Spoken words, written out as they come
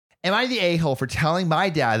Am I the a-hole for telling my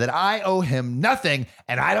dad that I owe him nothing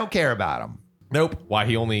and I don't care about him? Nope. Why?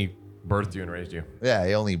 He only birthed you and raised you. Yeah,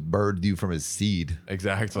 he only birthed you from his seed.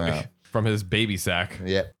 Exactly. Wow. From his baby sack.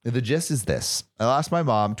 Yeah. The gist is this. I lost my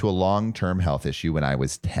mom to a long-term health issue when I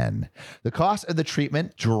was 10. The cost of the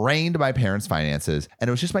treatment drained my parents' finances, and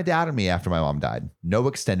it was just my dad and me after my mom died. No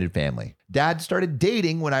extended family. Dad started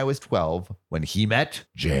dating when I was 12 when he met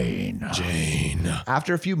Jane.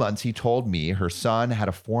 After a few months, he told me her son had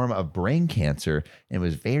a form of brain cancer and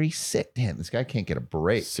was very sick. Damn, this guy can't get a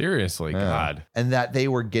break. Seriously, God. And that they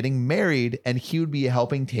were getting married and he would be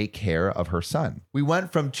helping take care of her son. We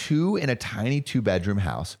went from 2 in a tiny 2-bedroom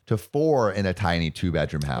house to 4 in a tiny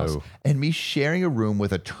 2-bedroom house. Oh. And me sharing a room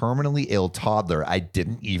with a terminally ill toddler I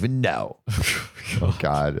didn't even know. Oh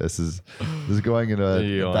God, this is going in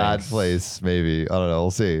a bad place, maybe. I don't know.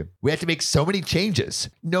 We'll see. We had to make so many changes.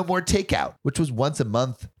 No more takeout, which was once a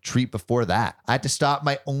month treat before that. I had to stop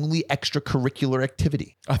my only extracurricular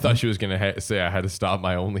activity. I thought she was going to say I had to stop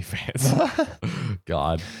my OnlyFans.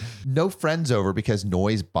 God. No friends over because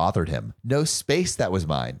noise bothered him. No space that was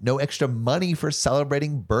mine. No extra money for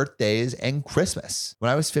celebrating birthdays and Christmas. When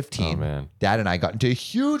I was 15, Dad and I got into a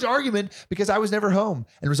huge argument because I was never home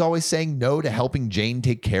and was always saying no to helping Jane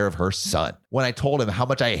take care of her son. When I told him how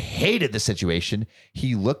much I hated the situation,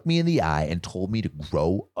 he looked me in the eye and told me to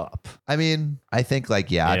grow up. I mean, I think to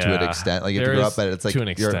an extent, like you have to grow up, but it's like to an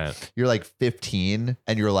extent. You're like 15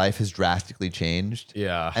 and your life has drastically changed.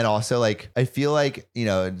 Yeah. And also like, I feel like,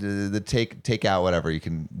 the take out, whatever, you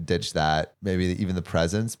can ditch that, maybe even the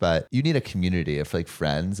presents, but you need a community of like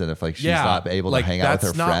friends. And if like she's not able to hang out with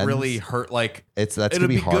her friends. That's not really hurt. Like that's it'll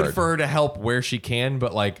be hard. Good for her to help where she can.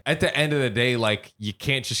 But like at the end of the day, like you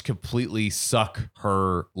can't just completely suck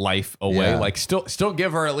her life away. Yeah. Like still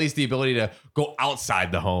give her at least the ability to go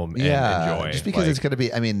outside the home and enjoy. Just because it's going to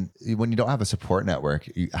be, I mean, when you don't have a support network,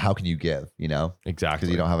 how can you give, Exactly. Because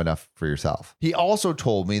you don't have enough for yourself. He also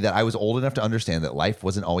told me that I was old enough to understand that life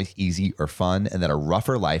wasn't always easy or fun and that a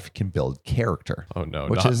rougher life can build character. Oh no,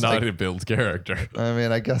 not to build character. I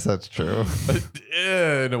mean, I guess that's true.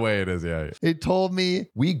 In a way it is, yeah. He told me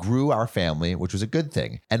we grew our family, which was a good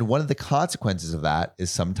thing. And one of the consequences of that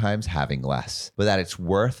is sometimes having less, but that it's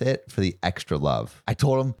worth it for the extra love. I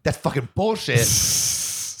told him that's fucking bullshit.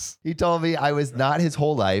 He told me I was not his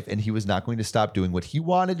whole life and he was not going to stop doing what he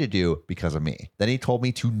wanted to do because of me. Then he told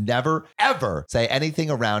me to never, ever say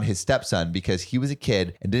anything around his stepson because he was a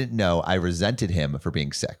kid and didn't know I resented him for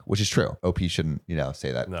being sick, which is true. OP shouldn't,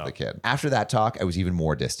 say that to the kid. After that talk, I was even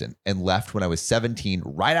more distant and left when I was 17,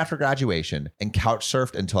 right after graduation, and couch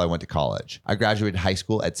surfed until I went to college. I graduated high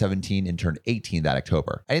school at 17 and turned 18 that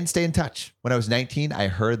October. I didn't stay in touch. When I was 19, I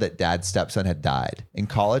heard that Dad's stepson had died. In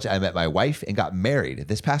college, I met my wife and got married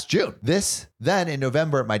this past June. Then in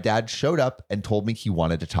November, my dad showed up and told me he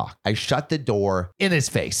wanted to talk. I shut the door in his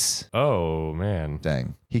face. Oh, man.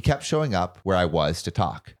 Dang. He kept showing up where I was to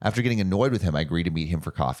talk. After getting annoyed with him, I agreed to meet him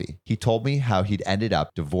for coffee. He told me how he'd ended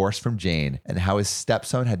up divorced from Jane and how his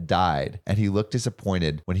stepson had died, and he looked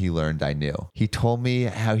disappointed when he learned I knew. He told me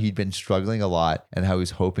how he'd been struggling a lot and how he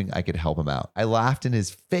was hoping I could help him out. I laughed in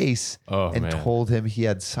his face told him he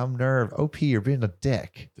had some nerve. OP, you're being a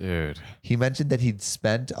dick. Dude. He mentioned that he'd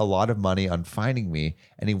spent a lot of money on finding me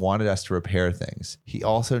and he wanted us to repair things. He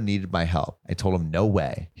also needed my help. I told him no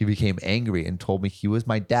way. He became angry and told me he was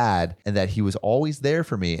my dad and that he was always there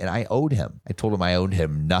for me and I owed him. I told him I owed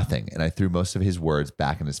him nothing and I threw most of his words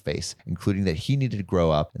back in his face, including that he needed to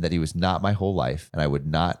grow up and that he was not my whole life and I would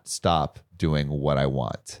not stop doing what I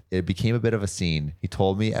want. It became a bit of a scene. He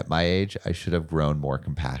told me at my age, I should have grown more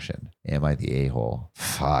compassion. Am I the a-hole?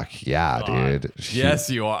 Fuck yeah, dude. Yes,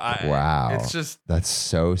 you are. Wow. It's just... That's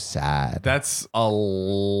so sad. That's a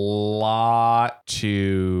lot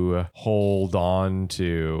to hold on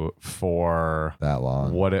to for that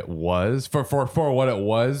long. What it was. For what it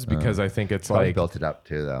was, because I think it's probably like... built it up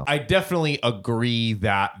too, though. I definitely agree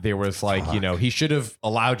that there was like, he should have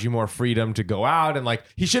allowed you more freedom to go out and like,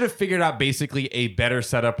 he should have figured out basically a better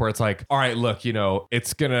setup where it's like, all right, look,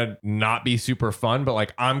 it's gonna not be super fun, but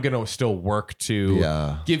like I'm gonna still work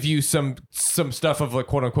to give you some stuff of like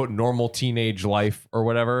quote unquote normal teenage life or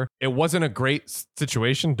whatever. It wasn't a great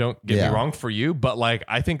situation, don't get me wrong, for you, but like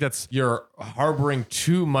I think you're harboring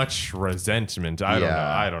too much resentment.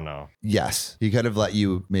 I don't know. Yes, he could have let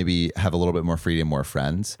you maybe have a little bit more freedom, more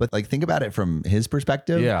friends, but like think about it from his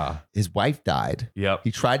perspective. Yeah, his wife died. Yep.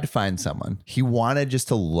 He tried to find someone. He wanted just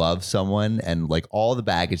to love someone and like all the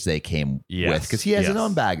baggage they came with, because he has his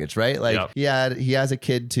own baggage, right? Like he has a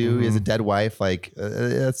kid too. He has a dead wife. Like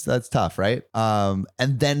that's tough, right? And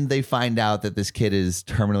then they find out that this kid is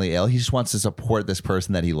terminally ill. He just wants to support this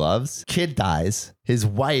person that he loves. Kid dies. His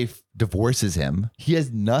wife divorces him. He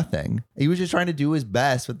has nothing. He was just trying to do his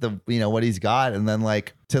best with the, what he's got. And then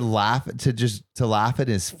like to laugh at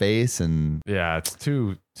his face. And yeah, it's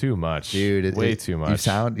too much, dude. Way too much.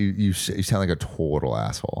 You sound like a total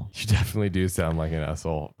asshole. You definitely do sound like an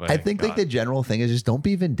asshole. I think like the general thing is just don't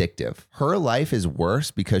be vindictive. Her life is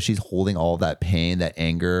worse because she's holding all that pain, that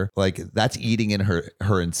anger, like that's eating in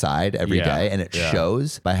her inside every day, and it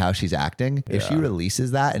shows by how she's acting. If she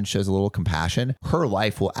releases that and shows a little compassion, her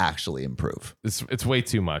life will actually improve. It's way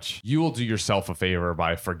too much. You will do yourself a favor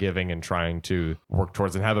by forgiving and trying to work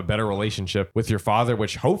towards and have a better relationship with your father,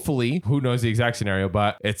 which hopefully, who knows the exact scenario,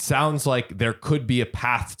 but it sounds like there could be a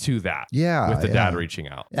path to that. Yeah. With the dad reaching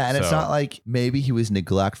out. Yeah. And it's not like maybe he was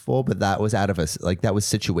neglectful, but that was out of us. Like that was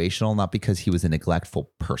situational, not because he was a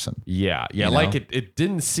neglectful person. Yeah. Yeah. Like it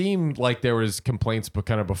didn't seem like there was complaints, but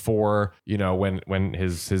kind of before, when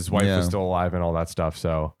his wife was still alive and all that stuff.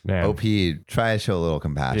 So man. OP, try to show a little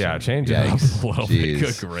compassion. Yeah. Change it up a little bit.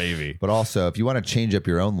 Good gravy. But also, if you want to change up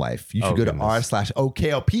your own life, you should go to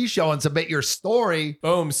r/OKOP show and submit your story.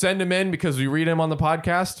 Boom. Send them in because we read them on the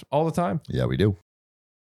podcast all the time. Yeah, we do.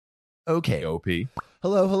 Okay, OP.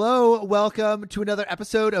 Hello. Welcome to another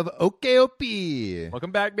episode of OKOP.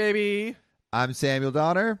 Welcome back, baby. I'm Samuel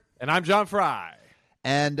Donner. And I'm John Fry.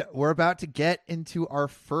 And we're about to get into our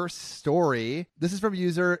first story. This is from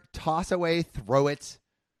user Toss Away Throw It,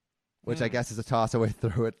 which I guess is a toss away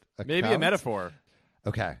throw it account. Maybe a metaphor.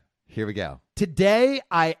 Okay, here we go. Today,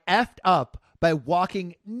 I effed up by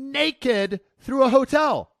walking naked through a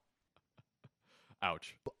hotel.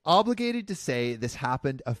 Ouch. Obligated to say this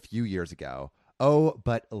happened a few years ago. Oh,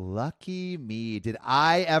 but lucky me, did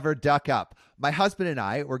I ever duck up. My husband and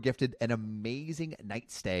I were gifted an amazing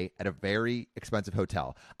night stay at a very expensive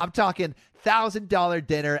hotel. I'm talking $1,000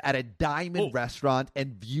 dinner at a diamond restaurant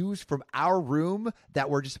and views from our room that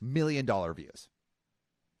were just $1 million views.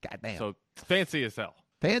 Goddamn. So fancy as hell.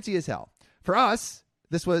 Fancy as hell. For us,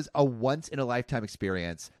 this was a once-in-a-lifetime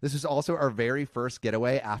experience. This was also our very first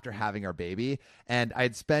getaway after having our baby, and I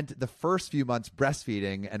had spent the first few months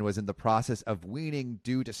breastfeeding and was in the process of weaning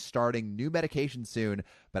due to starting new medication soon,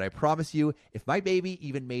 but I promise you, if my baby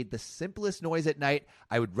even made the simplest noise at night,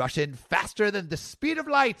 I would rush in faster than the speed of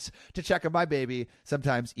light to check on my baby,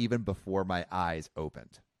 sometimes even before my eyes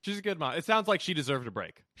opened. She's a good mom. It sounds like she deserved a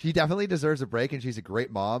break. She definitely deserves a break, and she's a great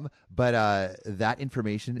mom, but that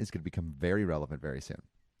information is going to become very relevant very soon.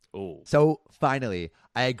 Oh. So finally,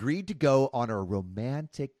 I agreed to go on a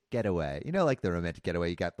romantic getaway. Like the romantic getaway,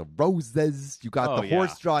 you got the roses, you got the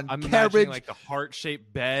horse-drawn I'm carriage. imagining like the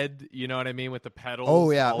heart-shaped bed, you know what I mean, with the petals. Oh,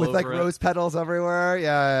 yeah, with like over rose petals everywhere.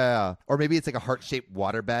 Yeah. Or maybe it's like a heart-shaped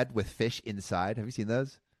waterbed with fish inside. Have you seen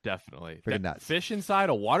those? Definitely. Freaking nuts. Fish inside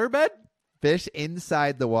a waterbed? Fish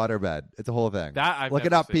inside the waterbed. It's a whole thing. That I've Look it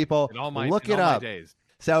never up, seen. people. Look it up. Days.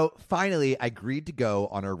 So finally, I agreed to go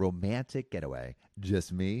on a romantic getaway.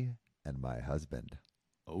 Just me and my husband.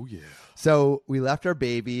 Oh, yeah. So we left our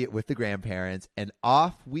baby with the grandparents, and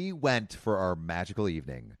off we went for our magical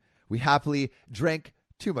evening. We happily drank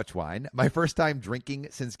too much wine, my first time drinking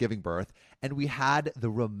since giving birth, and we had the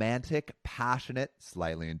romantic, passionate,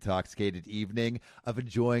 slightly intoxicated evening of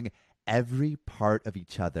enjoying every part of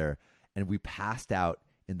each other, and we passed out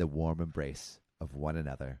in the warm embrace of one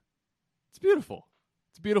another. It's beautiful.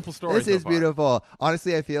 It's a beautiful story. This so is far. beautiful.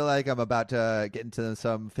 Honestly, I feel like I'm about to get into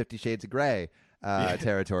some 50 Shades of Grey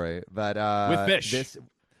territory, but with fish.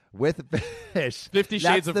 With fish. 50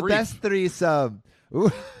 Shades of That's the Reef. best threesome.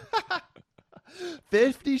 Ooh.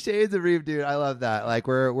 50 Shades of Reef, dude. I love that. Like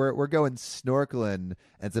we're going snorkeling, and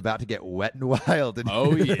it's about to get wet and wild. And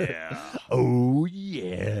Oh, yeah. Oh,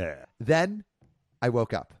 yeah. Then I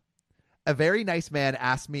woke up. A very nice man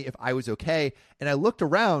asked me if I was okay, and I looked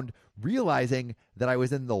around, realizing that I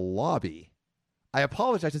was in the lobby. I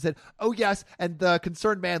apologized and said, "Oh, yes," and the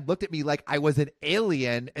concerned man looked at me like I was an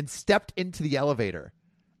alien and stepped into the elevator.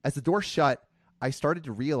 As the door shut, I started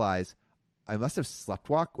to realize I must have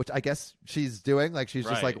sleptwalked, which I guess she's doing. Like she's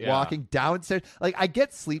just walking downstairs. Like I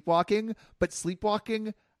get sleepwalking, but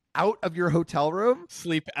sleepwalking out of your hotel room?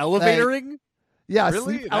 Sleep elevatoring? Yeah,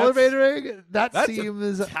 Really? sleep elevating. That That's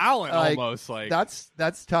seems a talent like, almost. Like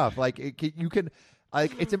that's tough. Like you can,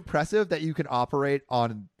 like it's impressive that you can operate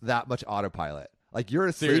on that much autopilot. Like you're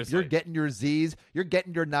asleep, Seriously. you're getting your Z's, you're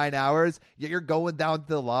getting your 9 hours, yet you're going down to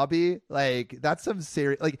the lobby. Like that's some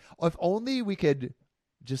serious. Like if only we could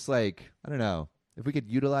just like I don't know if we could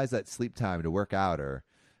utilize that sleep time to work out or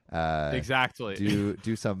Exactly.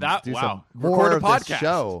 Do some That- do wow. some Record more a of this podcast.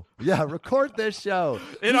 show. Yeah, record this show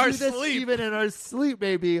In We our do this sleep. even in our sleep,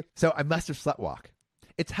 baby. So I must have slept walk.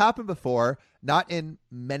 It's happened before, not in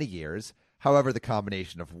many years. However, the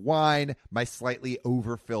combination of wine, my slightly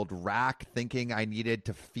overfilled rack, thinking I needed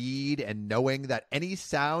to feed, and knowing that any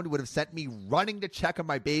sound would have sent me running to check on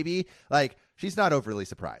my baby, like, she's not overly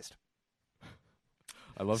surprised.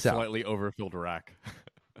 I love So. slightly overfilled rack.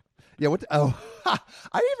 Yeah, what? I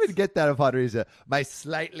didn't even get that upon reason. My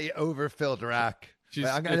slightly overfilled rack.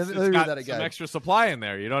 Let Let me it's read got that again. some extra supply in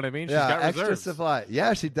there. You know what I mean? She's Yeah, got extra reserves. supply.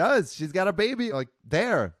 Yeah, she does. She's got a baby like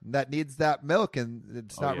there that needs that milk, and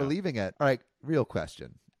it's not yeah. relieving it. All right, real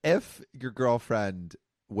question: if your girlfriend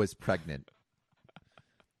was pregnant,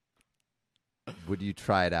 would you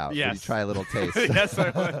try it out? Would you Yes. try a little taste? Yes, I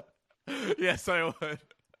would. Yes, I would.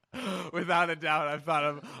 Without a doubt, I've thought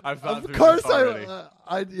Of through course, this already.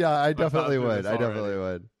 I definitely through would. this I definitely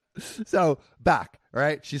would. So back, all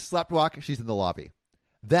right. She slept walk. She's in the lobby.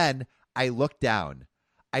 Then I look down.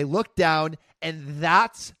 And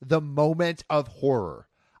that's the moment of horror.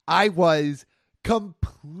 I was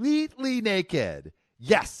completely naked.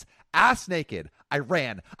 Yes, ass naked. I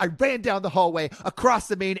ran down the hallway, across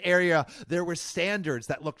the main area. There were standards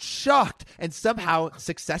that looked shocked and somehow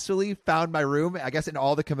successfully found my room. I guess in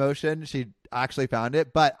all the commotion, she actually found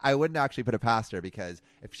it, but I wouldn't actually put it past her, because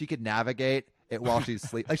if she could navigate it while she's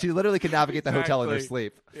asleep, like, she literally could navigate the hotel in her Exactly.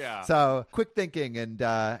 sleep. Yeah. So quick thinking and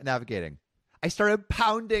navigating. I started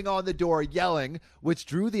pounding on the door, yelling, which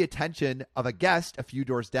drew the attention of a guest a few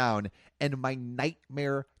doors down, and my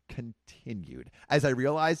nightmare continued as I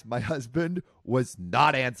realized my husband was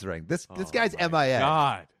not answering. This guy's my MIA.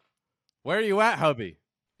 God. Where are you at, hubby?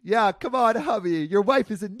 Yeah, come on, hubby. Your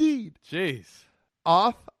wife is in need. Jeez.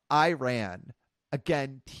 Off I ran.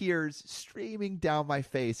 Again, tears streaming down my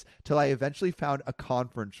face till I eventually found a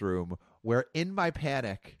conference room where, in my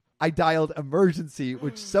panic, I dialed emergency,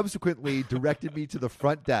 which subsequently directed me to the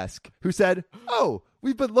front desk, who said, "Oh,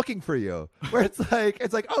 we've been looking for you." Where it's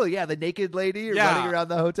like, "Oh yeah, the naked lady running around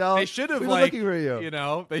the hotel. They should have We've been looking for you." You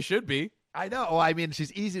know, they should be. I know. Well, I mean,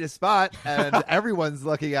 she's easy to spot, and everyone's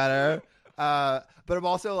looking at her. But I'm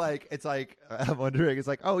also like, I'm wondering. It's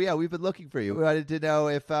like, "Oh yeah, we've been looking for you. We wanted to know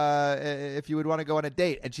if you would want to go on a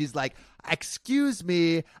date." And she's like, "Excuse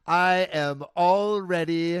me, I am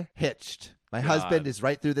already hitched. My husband is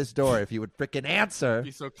right through this door. If you would frickin' answer."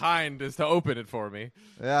 Be so kind as to open it for me.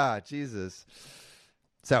 Yeah, Jesus.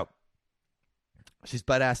 So she's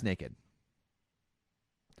butt ass naked.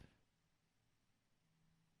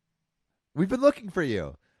 "We've been looking for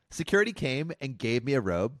you." Security came and gave me a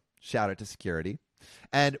robe. Shout out to security.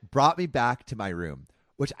 And brought me back to my room,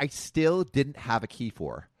 which I still didn't have a key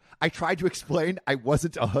for. I tried to explain I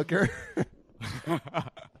wasn't a hooker.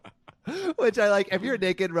 Which I like. If you're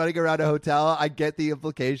naked running around a hotel, I get the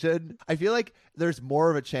implication. I feel like there's more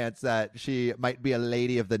of a chance that she might be a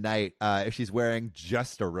lady of the night if she's wearing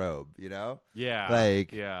just a robe, you know? Yeah.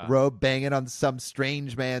 Like, yeah. robe banging on some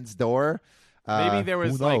strange man's door. Maybe there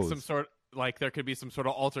was who like knows? some sort, like there could be some sort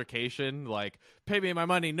of altercation, like "Pay me my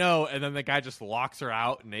money," no, and then the guy just locks her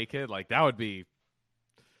out naked. Like that would be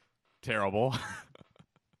terrible.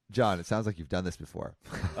 John, it sounds like you've done this before.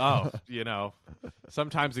 Oh, you know,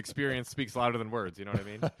 sometimes experience speaks louder than words. You know what I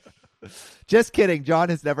mean? Just kidding. John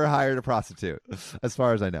has never hired a prostitute, as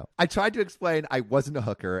far as I know. I tried to explain I wasn't a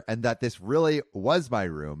hooker and that this really was my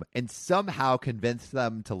room, and somehow convinced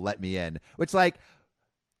them to let me in, which, like,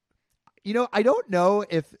 you know, I don't know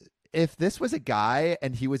if this was a guy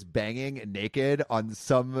and he was banging naked on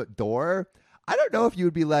some door. I don't know if you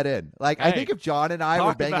would be let in. Like, I Hey, think if John and I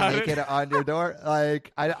were talk banging about naked it. on your door,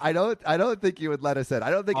 like, I don't think you would let us in.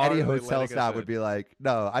 I don't think any Hardly hotel letting us staff in. would be like,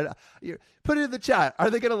 no. Put it in the chat.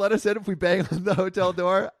 Are they going to let us in if we bang on the hotel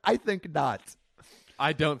door? I think not.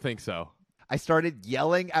 I don't think so. I started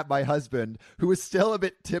yelling at my husband, who was still a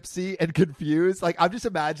bit tipsy and confused. Like, I'm just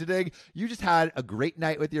imagining you just had a great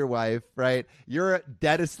night with your wife, right? You're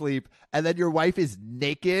dead asleep, and then your wife is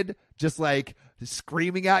naked, just like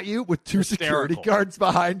screaming at you with two security Hysterical. guards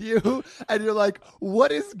behind you. And you're like,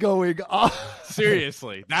 what is going on?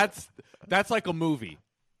 Seriously, that's like a movie.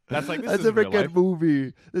 That's like this That's a isn't real life. freaking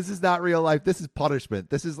movie. This is not real life. This is punishment.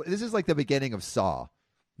 This is like the beginning of Saw.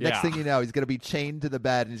 Next Yeah. thing you know, he's going to be chained to the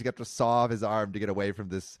bed and he's going to have to saw off his arm to get away from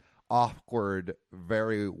this awkward,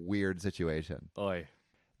 very weird situation. Oy.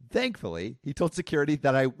 Thankfully, he told security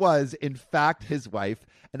that I was, in fact, his wife,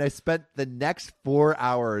 and I spent the next 4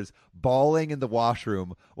 hours bawling in the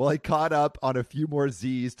washroom while I caught up on a few more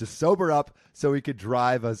Z's to sober up so he could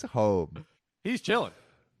drive us home. He's chilling.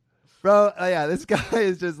 Bro, yeah, this guy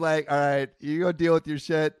is just like, all right, you go deal with your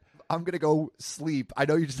shit. I'm going to go sleep. I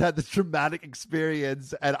know you just had this traumatic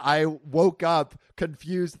experience, and I woke up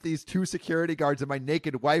confused with these 2 security guards and my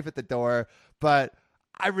naked wife at the door, but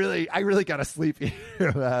I really got to sleep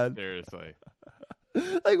here, man. Seriously.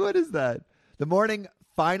 Like, what is that? The morning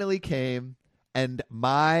finally came, and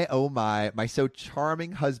my so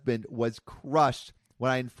charming husband was crushed when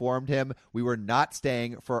I informed him we were not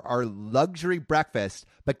staying for our luxury breakfast,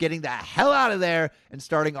 but getting the hell out of there and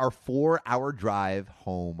starting our 4-hour drive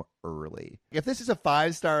home early. If this is a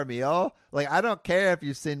 5-star meal, like, I don't care if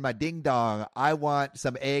you've seen my ding dong. I want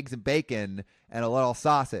some eggs and bacon and a little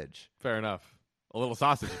sausage. Fair enough. A little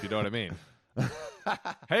sausage, if you know what I mean.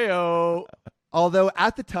 Heyo. Although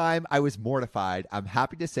at the time I was mortified, I'm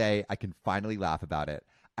happy to say I can finally laugh about it.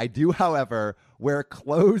 I do, however, wear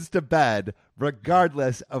clothes to bed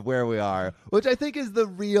regardless of where we are, which I think is the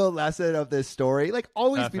real lesson of this story. Like,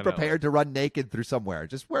 always be prepared to run naked through somewhere.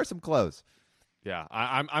 Just wear some clothes. Yeah,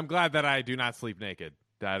 I'm glad that I do not sleep naked.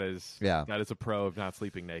 That is a pro of not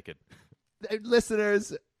sleeping naked.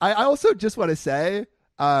 Listeners, I also just want to say,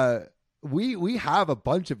 we have a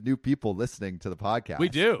bunch of new people listening to the podcast. We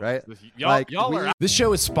do, right? Y'all are. This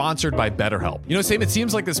show is sponsored by BetterHelp. You know, Sam, it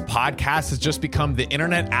seems like this podcast has just become the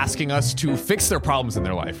internet asking us to fix their problems in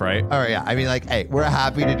their life, right? Oh, yeah. I mean, like, hey, we're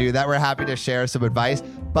happy to do that. We're happy to share some advice.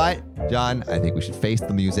 But, John, I think we should face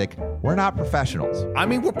the music. We're not professionals. I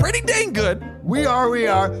mean, we're pretty dang good. We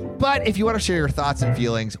are. But if you want to share your thoughts and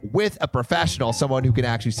feelings with a professional, someone who can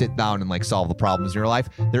actually sit down and, like, solve the problems in your life,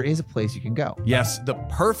 there is a place you can go. Yes, the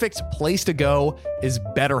perfect place to go is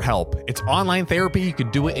BetterHelp. It's online therapy. You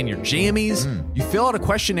can do it in your jammies. You fill out a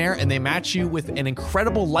questionnaire and they match you with an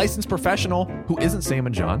incredible licensed professional who isn't Sam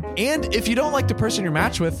and John. And if you don't like the person you're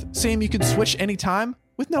matched with, Sam, you can switch anytime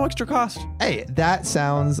with no extra cost. Hey, that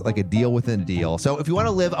sounds like a deal within a deal. So if you want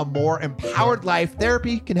to live a more empowered life,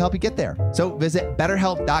 therapy can help you get there. So visit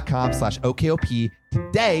betterhelp.com/OKOP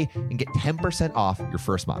today and get 10% off your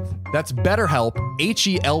first month. That's BetterHelp,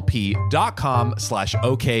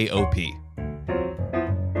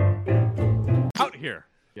 HELP.com/OKOP. Out here.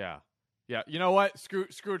 Yeah. You know what?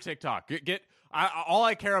 Screw TikTok. All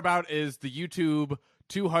I care about is the YouTube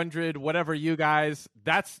 200, whatever you guys.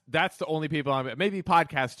 That's the only people I'm. Maybe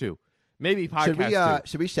podcast too. Maybe podcast too.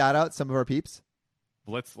 Should we shout out some of our peeps?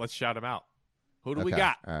 Let's shout them out. Who do we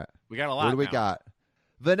got? All right. We got a lot. Who do we got?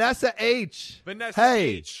 Vanessa H.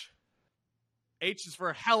 H. H is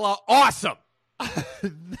for hella awesome.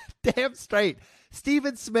 Damn straight.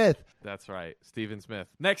 Steven Smith. That's right. Steven Smith.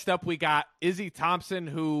 Next up, we got Izzy Thompson,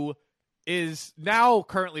 who is now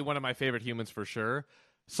currently one of my favorite humans for sure.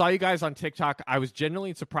 Saw you guys on TikTok. I was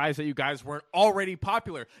genuinely surprised that you guys weren't already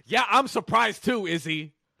popular. Yeah, I'm surprised too,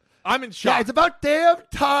 Izzy. I'm in shock. Yeah, it's about damn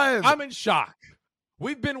time. I'm in shock.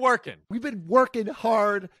 We've been working. We've been working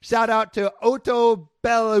hard. Shout out to Otto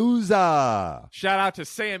Beluza. Shout out to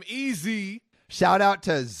Sam Easy. Shout out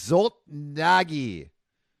to Zolt Nagy.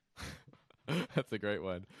 That's a great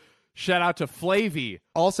one. Shout out to Flavy.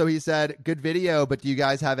 Also, he said, good video, but do you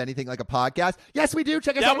guys have anything like a podcast? Yes, we do.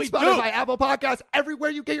 Check us out on Spotify, Apple Podcasts, everywhere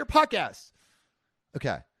you get your podcasts.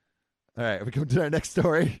 Okay. All right. We come to our next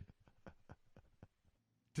story.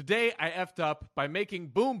 Today, I effed up by making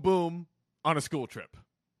Boom Boom on a school trip.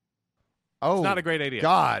 Oh, it's not a great idea.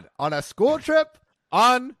 God. On a school trip?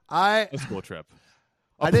 A school trip.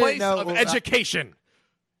 A place of education.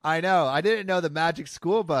 I know. I didn't know the magic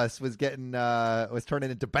school bus was turning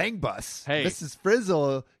into Bang Bus. Hey. Mrs.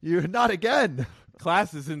 Frizzle, you're not again.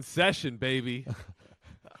 Class is in session, baby.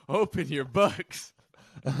 Open your books.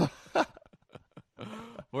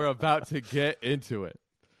 We're about to get into it.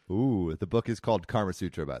 Ooh, the book is called Karma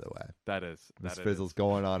Sutra, by the way. That is. Mrs. Frizzle's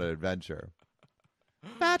going on an adventure.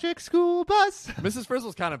 Magic school bus. Mrs.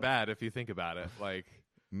 Frizzle's kind of bad if you think about it. Like,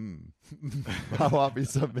 I want me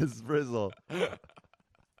some Mrs. Frizzle.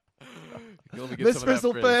 Miss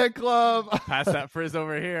Frizzle fan club. Pass that frizz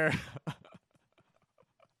over here.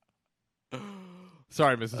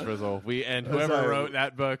 Sorry, Mrs. Frizzle. Whoever wrote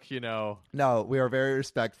that book, No, we are very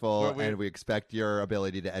respectful, and we expect your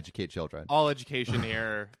ability to educate children. All education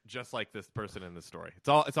here, just like this person in this story. It's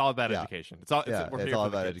all about education. It's all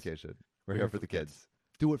about education. We're here for the kids.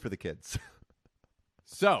 Do it for the kids.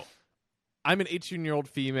 So, I'm an 18-year-old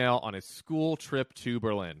female on a school trip to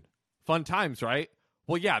Berlin. Fun times, right?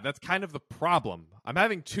 Well, yeah, that's kind of the problem. I'm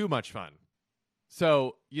having too much fun.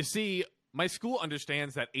 So, you see, my school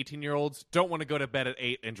understands that 18-year-olds don't want to go to bed at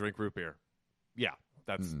 8 and drink root beer. Yeah,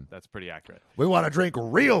 that's pretty accurate. We want to drink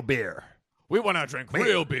real beer. We want to drink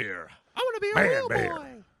real beer. I want to be a real boy.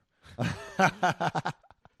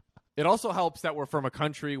 It also helps that we're from a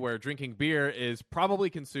country where drinking beer is probably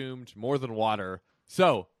consumed more than water.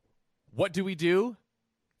 So, what do?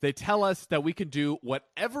 They tell us that we can do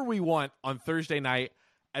whatever we want on Thursday night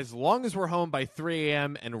as long as we're home by 3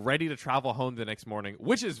 a.m. and ready to travel home the next morning,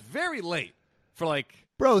 which is very late for like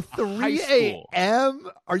Bro, high 3 school. a.m.?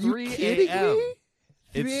 Are you 3 kidding a.m.. me?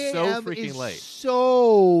 It's 3 so a.m. freaking is late.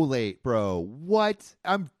 So late, bro. What?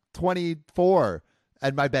 I'm 24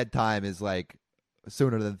 and my bedtime is like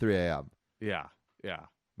sooner than 3 a.m. Yeah.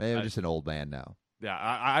 Maybe I'm just an old man now. Yeah,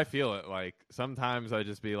 I feel it. Like sometimes I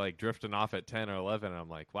just be like drifting off at 10 or 11 and I'm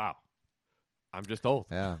like, wow, I'm just old.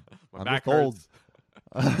 Yeah. My I'm back just old.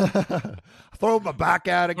 hurts. Throw my back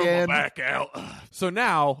out Throw again. my back out. So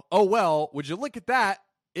now, oh well, would you look at that?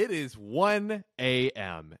 It is 1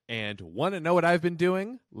 a.m. And want to know what I've been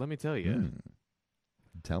doing? Let me tell you.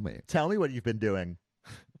 Tell me. Tell me what you've been doing.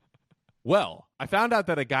 Well, I found out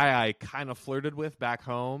that a guy I kind of flirted with back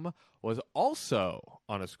home was also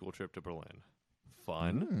on a school trip to Berlin.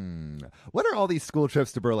 Fun. What are all these school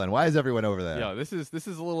trips to Berlin? Why is everyone over there? Yeah, this is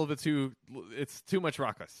a little bit too. It's too much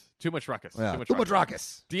ruckus. Too much ruckus. Yeah. Too much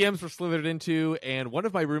ruckus. DMs were slithered into, and one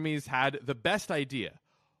of my roomies had the best idea.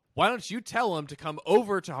 Why don't you tell him to come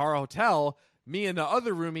over to our hotel? Me and the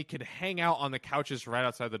other roomie could hang out on the couches right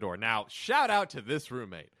outside the door. Now, shout out to this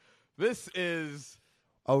roommate. This is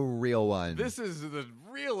A real one. This is the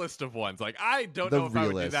realest of ones. Like, I don't The know if I would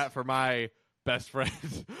do realest. that for my best friend.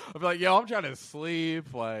 I'd be like, yo, I'm trying to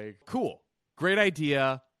sleep. Like, cool. Great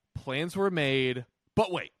idea. Plans were made.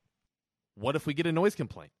 But wait, what if we get a noise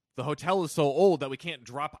complaint? The hotel is so old that we can't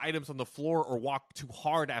drop items on the floor or walk too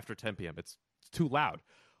hard after 10 p.m. It's too loud.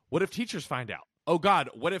 What if teachers find out? Oh, God,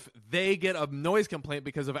 what if they get a noise complaint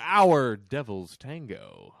because of our Devil's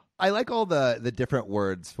Tango? I like all the different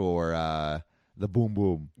words for the boom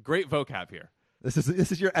boom. Great vocab here. This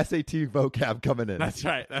is your SAT vocab coming in. That's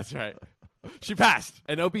right. That's right. She passed.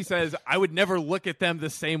 And Opie says, I would never look at them the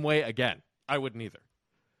same way again. I wouldn't either.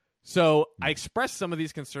 So I expressed some of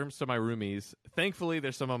these concerns to my roomies. Thankfully,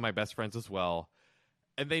 they're some of my best friends as well.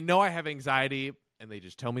 And they know I have anxiety, and they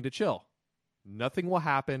just tell me to chill. Nothing will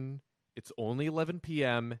happen. It's only 11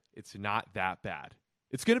 p.m. It's not that bad.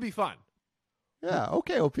 It's going to be fun. Yeah,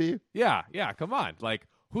 okay, OP. Yeah, come on. Like,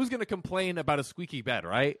 who's going to complain about a squeaky bed,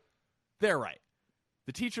 right? They're right.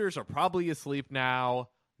 The teachers are probably asleep now.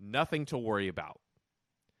 Nothing to worry about.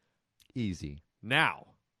 Easy. Now,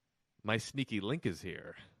 my sneaky link is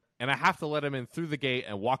here, and I have to let him in through the gate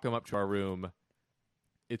and walk him up to our room.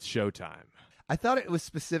 It's showtime. I thought it was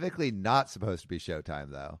specifically not supposed to be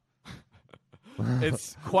showtime, though.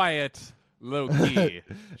 It's quiet, low-key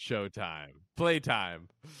showtime. Playtime.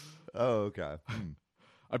 Oh, okay.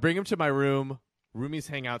 I bring him to my room. Roomies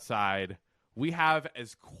hang outside. We have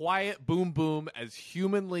as quiet boom boom as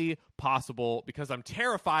humanly possible because I'm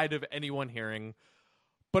terrified of anyone hearing.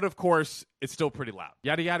 But of course, it's still pretty loud.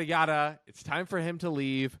 Yada, yada, yada. It's time for him to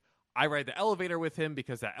leave. I ride the elevator with him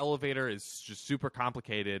because that elevator is just super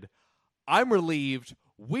complicated. I'm relieved.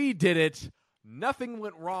 We did it. Nothing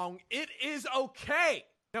went wrong. It is okay.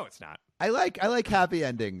 No, it's not. I like happy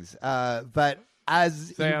endings, but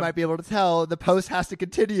as Sam. you might be able to tell, the post has to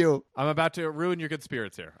continue. I'm about to ruin your good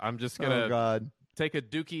spirits here. I'm just going Oh to God, take a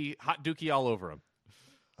hot dookie all over him.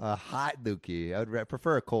 a hot dookie. I would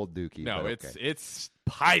prefer a cold dookie. No, but it's okay. it's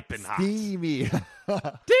piping hot. Steamy.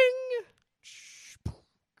 Ding!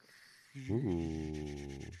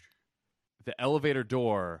 Ooh. The elevator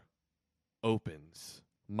door opens.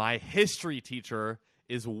 My history teacher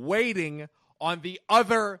is waiting on the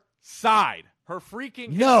other side. Her freaking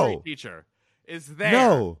history No. teacher is there.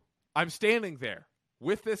 No. I'm standing there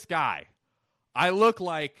with this guy. I look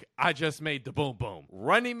like I just made the boom boom.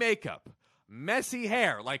 Runny makeup, messy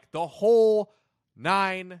hair, like the whole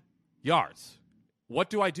 9 yards. What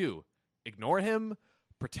do? Ignore him?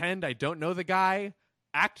 Pretend I don't know the guy?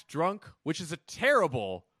 Act drunk? Which is a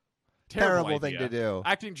terrible Terrible idea. thing to do.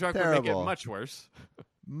 Acting drunk would make it Terrible. much worse.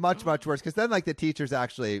 Much worse, because then like the teacher's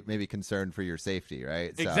actually maybe concerned for your safety,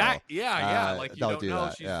 right? So, Exactly. Yeah. Like you don't don't do know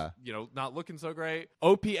that, she's yeah. not looking so great.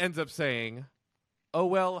 OP ends up saying, "Oh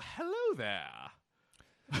well, hello there.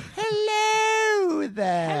 Hello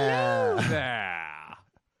there. Hello there."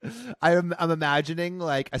 I'm imagining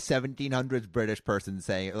like a 1700s British person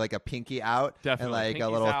saying it, like a pinky out Definitely. and like a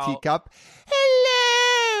Pinky's little out. teacup.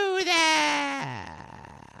 Hello there.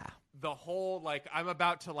 The whole like I'm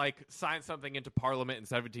about to like sign something into Parliament in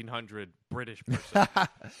 1700 British person.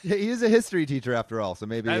 He is a history teacher after all, so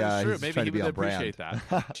maybe That is true. he's Maybe trying he to be would on brand. appreciate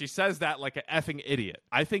that. She says that like an effing idiot.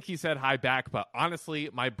 I think he said hi back, but honestly,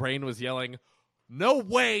 my brain was yelling, "No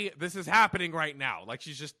way, this is happening right now!" Like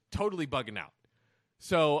she's just totally bugging out.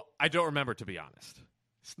 So I don't remember, to be honest.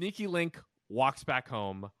 Sneaky Link walks back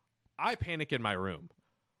home. I panic in my room.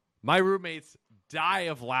 My roommates die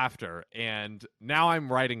of laughter. And now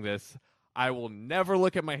I'm writing this. I will never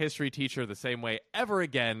look at my history teacher the same way ever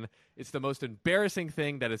again. It's the most embarrassing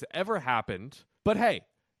thing that has ever happened. But hey,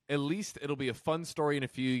 at least it'll be a fun story in a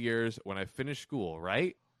few years when I finish school,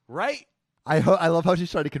 right? Right? I love how she's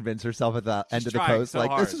trying to convince herself at the end of the trying post. so Like,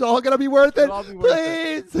 hard. this is all going to be worth it. It'll all be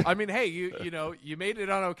worth Please. I mean, hey, you made it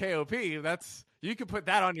on OKOP. You can put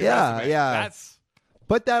that on your Yeah, resume. yeah.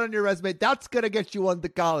 Put that on your resume. That's going to get you on to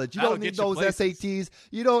college. You That'll don't need get you those places. SATs.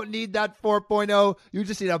 You don't need that 4.0. You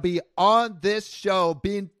just need to be on this show,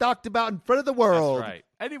 being talked about in front of the world. That's right.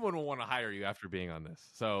 Anyone will want to hire you after being on this.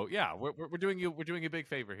 So yeah, we're doing you a big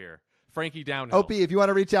favor here. Frankie Downhill. OP, if you want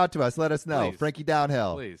to reach out to us, let us know. Please. Frankie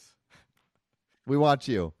Downhill. Please. We want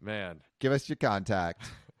you. Man. Give us your contact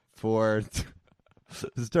for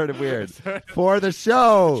this started weird. For the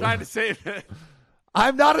show. Trying to save it.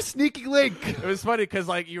 I'm not a sneaky link. It was funny because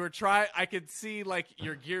like you were I could see like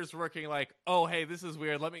your gears working like, oh hey, this is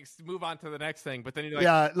weird. Let me move on to the next thing. But then you're like,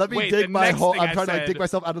 Yeah, let me wait, dig the my next hole. thing I'm I trying to like said dig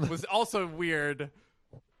myself out of the was also weird.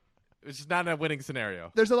 It's just not a winning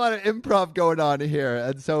scenario. There's a lot of improv going on here.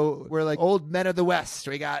 And so we're like old men of the West.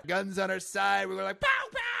 We got guns on our side. We're like, pow,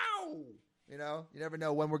 pow. You know, you never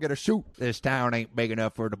know when we're going to shoot. This town ain't big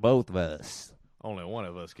enough for the both of us. Only one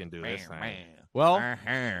of us can do this thing. Well,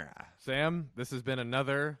 Sam, this has been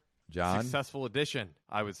another John, successful edition,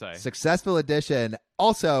 I would say. successful edition.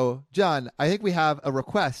 Also, John, I think we have a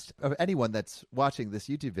request of anyone that's watching this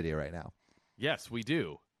YouTube video right now. Yes, we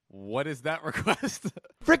do. What is that request?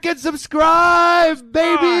 Freaking subscribe,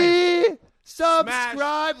 baby!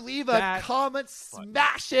 Subscribe, leave a that comment,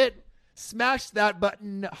 smash it. Smash that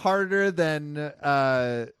button harder than OP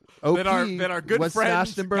Then our good was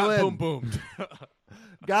friends smashed in got Berlin. boom boomed.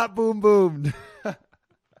 Got boom boomed. All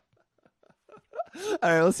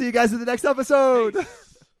right, we'll see you guys in the next episode.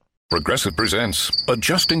 Progressive presents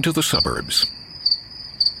Adjusting to the Suburbs.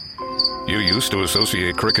 You used to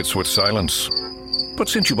associate crickets with silence. But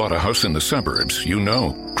since you bought a house in the suburbs, you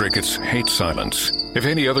know crickets hate silence. If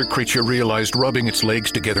any other creature realized rubbing its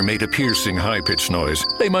legs together made a piercing, high-pitched noise,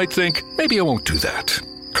 they might think, maybe I won't do that.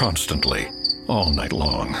 Constantly. All night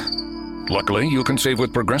long. Luckily, you can save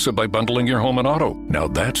with Progressive by bundling your home and auto. Now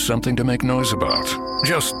that's something to make noise about.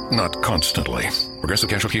 Just not constantly. Progressive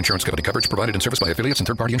Casualty Insurance Company coverage provided in service by affiliates and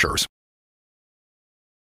third-party insurers.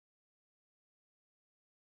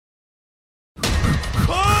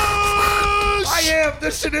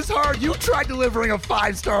 This shit is hard. You tried delivering a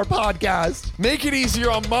 5-star podcast. Make it easier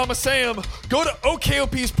on Mama Sam. Go to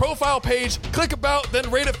OKOP's profile page, click about, then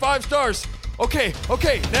rate it 5 stars. Okay,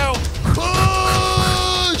 now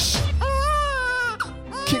push!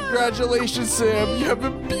 Congratulations, Sam. You have a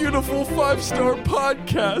beautiful 5-star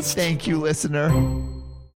podcast. Thank you, listener.